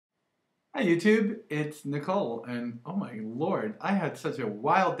Hi YouTube, it's Nicole, and oh my lord, I had such a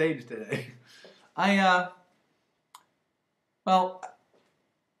wild day today. I, well,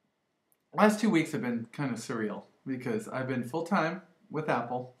 last 2 weeks have been kind of surreal because I've been full-time with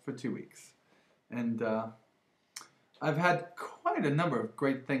Apple for 2 weeks. And I've had quite a number of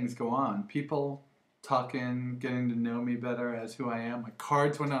great things go on. People talking, getting to know me better as who I am. My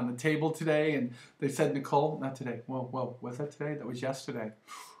cards went on the table today and they said, Nicole, not today. Whoa, was that today? That was yesterday.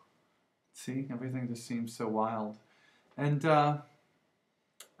 See, everything just seems so wild. And I've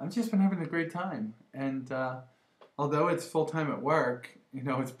just been having a great time. And although it's full time at work,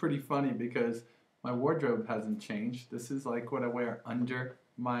 it's pretty funny because my wardrobe hasn't changed. This is like what I wear under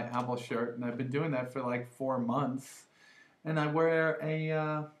my Apple shirt, and I've been doing that for like 4 months. And I wear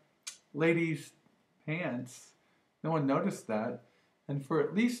a ladies' pants. No one noticed that. And for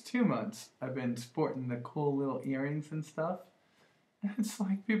at least 2 months, I've been sporting the cool little earrings and stuff. And it's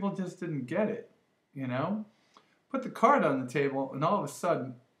like people just didn't get it, you know? Put the card on the table, and all of a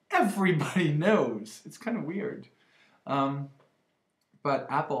sudden, everybody knows. It's kind of weird. Um, but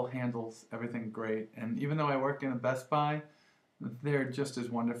Apple handles everything great. And even though I work in a Best Buy, they're just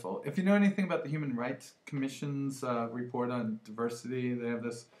as wonderful. If you know anything about the Human Rights Commission's report on diversity, they have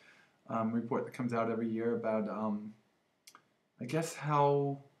this report that comes out every year about, I guess,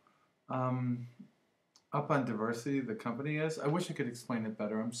 how up on diversity the company is. I wish I could explain it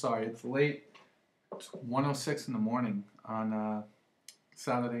better. I'm sorry. It's late. It's 1:06 in the morning on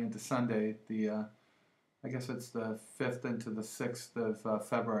Saturday into Sunday. I guess it's the 5th into the 6th of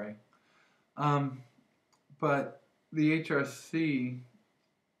February. But the HRC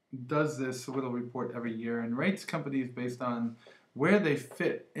does this little report every year and rates companies based on where they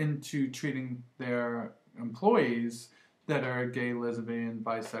fit into treating their employees that are gay, lesbian,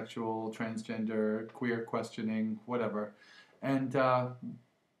 bisexual, transgender, queer, questioning, whatever. And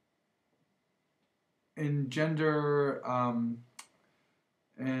in gender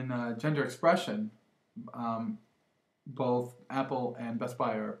gender expression, both Apple and Best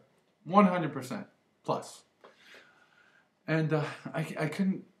Buy are 100% plus. And I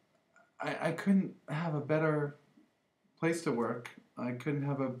couldn't have a better place to work. I couldn't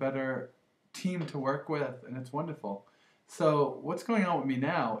have a better team to work with, and it's wonderful. So what's going on with me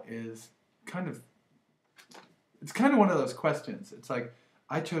now is it's kind of one of those questions. It's like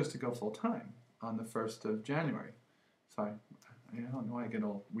I chose to go full time on the 1st of January. Sorry, I don't know why I get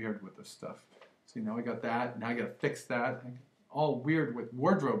all weird with this stuff. So now I got that, now I got to fix that. All weird with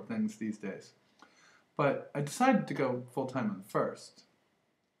wardrobe things these days. But I decided to go full time on the 1st.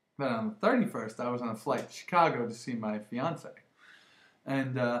 Then on the 31st, I was on a flight to Chicago to see my fiance.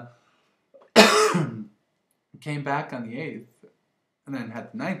 And came back on the 8th and then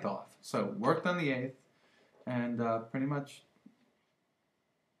had the 9th off. So worked on the 8th and pretty much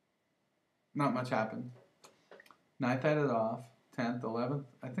not much happened. 9th I had it off. 10th, 11th,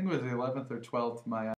 I think it was the 11th or 12th, my